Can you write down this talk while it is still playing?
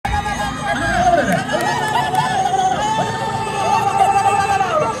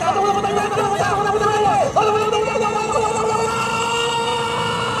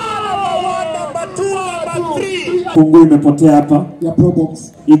kifunguo imepotea hapa ya Pro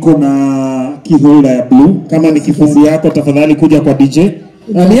Box. Iko na keyholder ya blue. Kama ni kifunguo yako tafadhali kuja kwa DJ.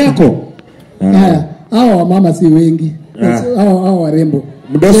 Ni yako? Haya, hao mama si wengi. Hao warembo.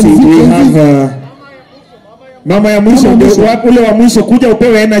 Mdosi, we have mama ya mwisho, ule wa mwisho kuja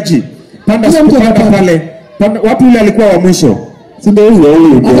upewe energy. Panda pale. Wapi ule alikuwa wa mwisho? Si ndio huyo?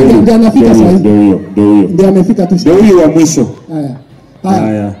 Ndio anafika sasa. Ndio amefika tu. Ndio huyo wa mwisho.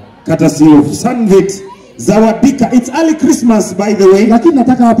 Haya. Kata sio Sunvit Zawadika. It's early Christmas by the way. Lakini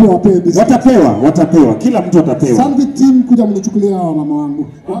nataka wapi wapewe biscuit. Watapewa. Kila mtu atapewa. Sunvit team kuja mnichukulia hao mama wangu.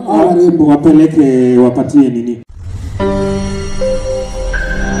 Hao warembo wapeleke wapatie nini?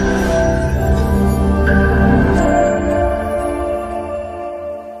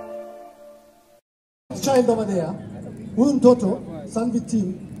 Child over there. Huyu mtoto Sunvit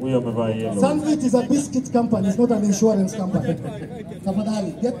team. Huyo amevaa yellow. Sunvit is a biscuit company, it's not an insurance company.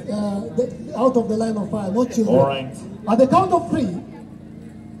 Tafadhali, get out of the line of fire, no children. All right. At the count of 3,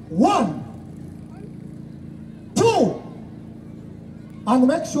 1, 2, and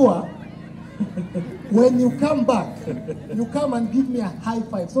make sure when you come back, you come and give me a high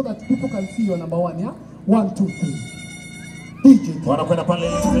five so that people can see you're number 1, yeah? 1, 2, 3. DJ. Wanakwenda pale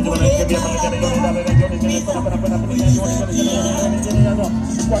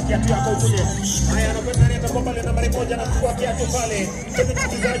kwa kiatu yako kule. Haya anakwenda nani atakuwa pale nambari 1 na kwa kiatu pale.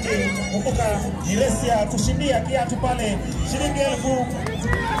 Mchezaji kumbuka iresi ya kushindia kiatu pale shilingi 1000.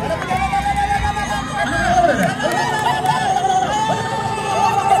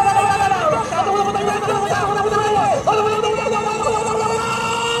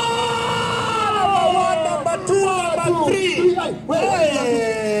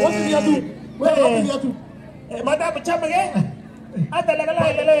 Madam chama ke? Ata lagala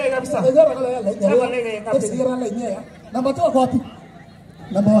kabisa. Number 2 kwa wapi?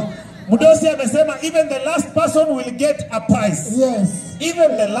 Number 1. Mudosi amesema even the last person will get a prize. Yes.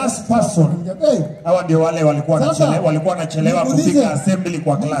 Even the last person. Hawa ndio wale walikuwa wanachelewa kufika assembly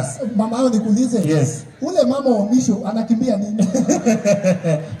kwa class. Mama yao nikuulize. Yes. Ule mama wa misho anakimbia nini?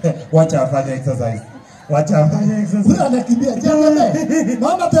 Wacha afanye exercise. Huyu anakimbia.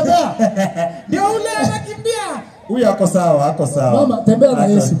 Mama tembea. Ndio ule anakimbia. Huyu ako sawa. Mama tembea na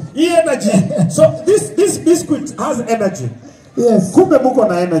Yesu. Hii energy. So this biscuit has energy. Yes. Kumbe mko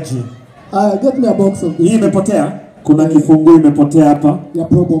na energy. Get me a box of this. Hii imepotea. Kuna kifunguo imepotea hapa ya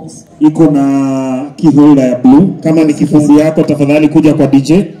Pro Box. Iko na keyholder ya blue. Kama ni kifunguo yako tafadhali kuja kwa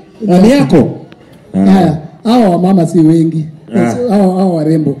DJ. Ni yako? Haya, hao mama si wengi. Hao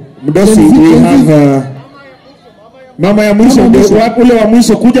warembo. Mdosi, we have mama ya mwisho, ule wa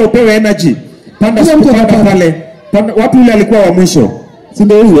mwisho kuja upewe energy. Panda pale. Wapi ule alikuwa wa mwisho? Si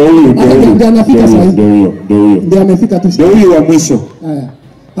ndio huyo? Ndio anafika sasa. Ndio amefika tu. Ndio huyo wa mwisho.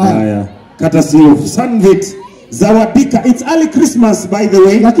 Haya. Kata sio Sunvit Zawadika. It's early Christmas by the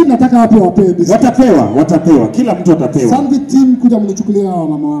way. Lakini nataka wapewe biscuit. Watapewa. Kila mtu atapewa. Sunvit team kuja mnichukulia hao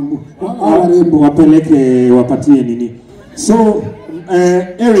mama wangu. Hao warembo wapeleke wapatie nini? So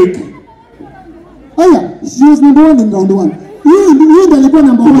Eric, she was number 1 in round 1. Yeye ndiye alikuwa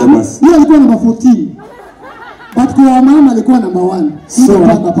number 1. Yeye alikuwa number 14. But kwa mama alikuwa number 1. So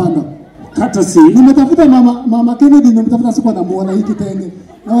panda. Kata si. Nimetafuta mama Kennedy, nimetafuta siku anamuona hiki kitenge.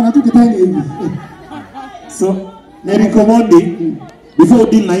 Naona tu kitenge hivi. So Eric Omondi,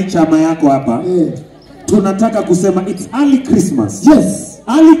 before deal na chama yako hapa, tunataka kusema it's early Christmas. Yes.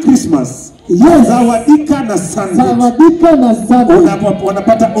 Early Christmas. Yes. Zawadika na Sunvit.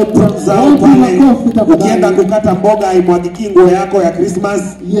 Wanapata option zao pale. Ukienda kukata mboga haimwagiki nguo yako ya Christmas.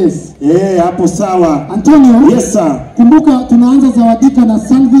 Yes. Hapo sawa. Antonio. Yes sir. Kumbuka tunaanza Zawadika na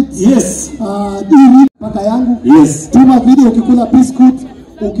Sunvit. Yes. Dini paka yangu. Yes. Tuma video ukikula biscuit,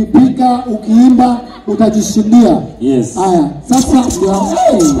 ukipika, ukiimba, utajishindia. Yes. Haya, sasa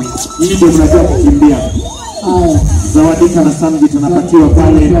hii ndio tunataka kukimbia. Zawadika na Sunvit anapatiwa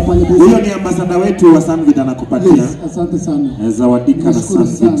pale. Huyo ni ambassador wetu wa Sunvit anakupatia. Yes, asante sana. Zawadika na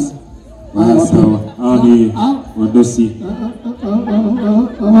Sunvit. Sawa. Ni wadosi.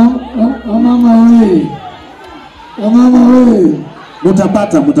 Mama wewe.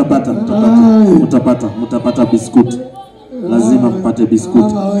 Mutapata biscuit. Lazima mpate biscuit.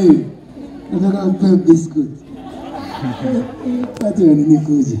 Mama wewe. Nataka mpe biscuit. Kati ni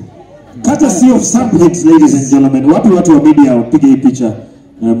nikuje. Kata sio Sunvit, ladies and gentlemen. Watu wa media upige hii picha.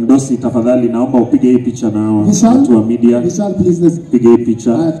 Mdosi tafadhali naomba upige hii picha na watu wa media. Vishal please let's pige hii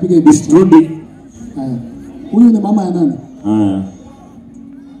picha. Bistrundi. Huyu ni mama ya nani?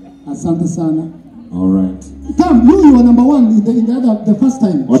 Asante sana. All right. Come, you were number 1 the first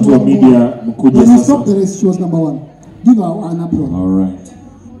time. Watu wa media mkuja sasa. When you stopped the race, she was number 1. Give her an applause. All right.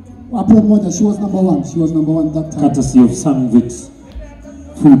 Hapo moja, she was number one. She was number one that time. Courtesy of Sunvit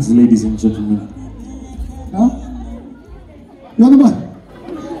Foods, ladies and gentlemen. Huh? You know what?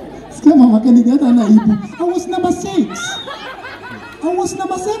 Scare mama candidate and I was number 6. I was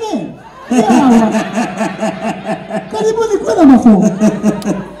number 7. Yeah. Karibu ni kwa number 4.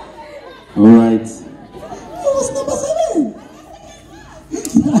 All right. I was number 7.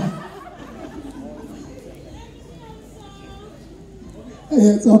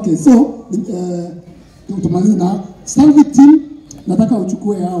 Yes, okay. So, tumalize na Sunvit team, nataka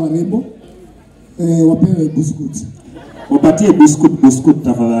uchukue hawa warembo wapewe biscuit. Wapatie biscuit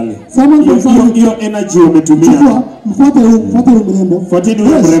tafadhali. Hiyo energy umetumia. Mfuate mrembo. Fuateni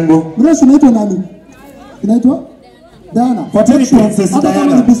huyo mrembo. Mrembo anaitwa nani? Inaitwa Diana. Fuateni Princess Diana. Hata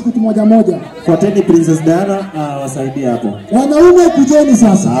kama biscuit moja. Fuateni Princess Diana, wasaidie hapo. Wanaume kujeni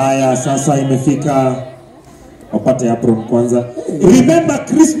sasa. Haya, sasa imefika wapate apron kwanza. Remember,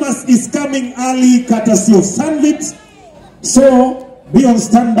 Christmas is coming early, courtesy of Sunvit. So be on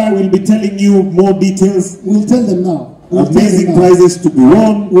standby. We'll be telling you more details. We'll tell them now. Amazing prizes to be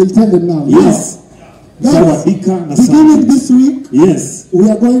won. We'll tell them now. Yes. Zawadika na beginning this week, yes, we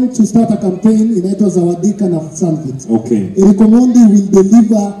are going to start a campaign in Zawadika na Sunvit. Okay. Omondi will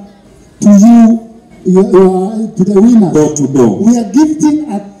deliver to you, to the winners. Door to door. We are gifting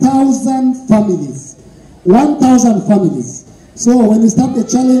 1,000 families. 1,000 families. So when you start the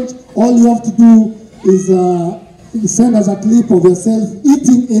challenge, all you have to do is send us a clip of yourself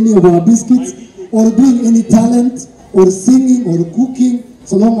eating any of our biscuits, or doing any talent, or singing, or cooking,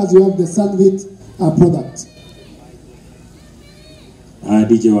 so long as you have the Sunvit product.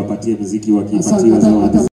 DJ wapatie muziki wakipatia zawadi.